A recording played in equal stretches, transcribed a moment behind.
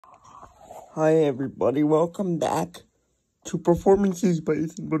Hi everybody, welcome back to Performances by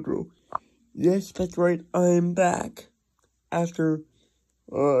Ethan Woodrow. Yes, that's right, I'm back after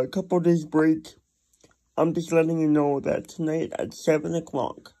a couple days break. I'm just letting you know that tonight at 7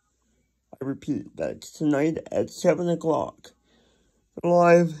 o'clock, I repeat, that's tonight at 7 o'clock,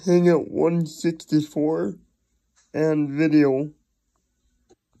 live Hangout 164 and video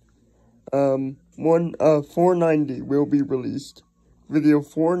 490 will be released. Video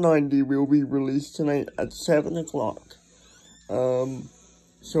 490 will be released tonight at 7 o'clock. And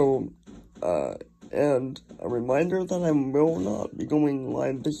a reminder that I will not be going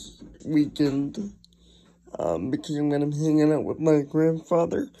live this weekend, because I'm gonna be hanging out with my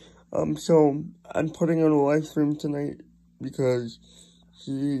grandfather. So I'm putting on a live stream tonight because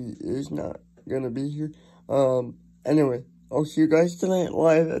he is not gonna be here. Anyway, I'll see you guys tonight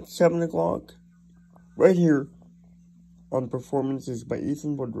live at 7 o'clock, right here on Performances by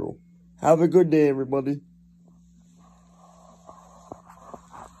Ethan Woodrow. Have a good day, everybody.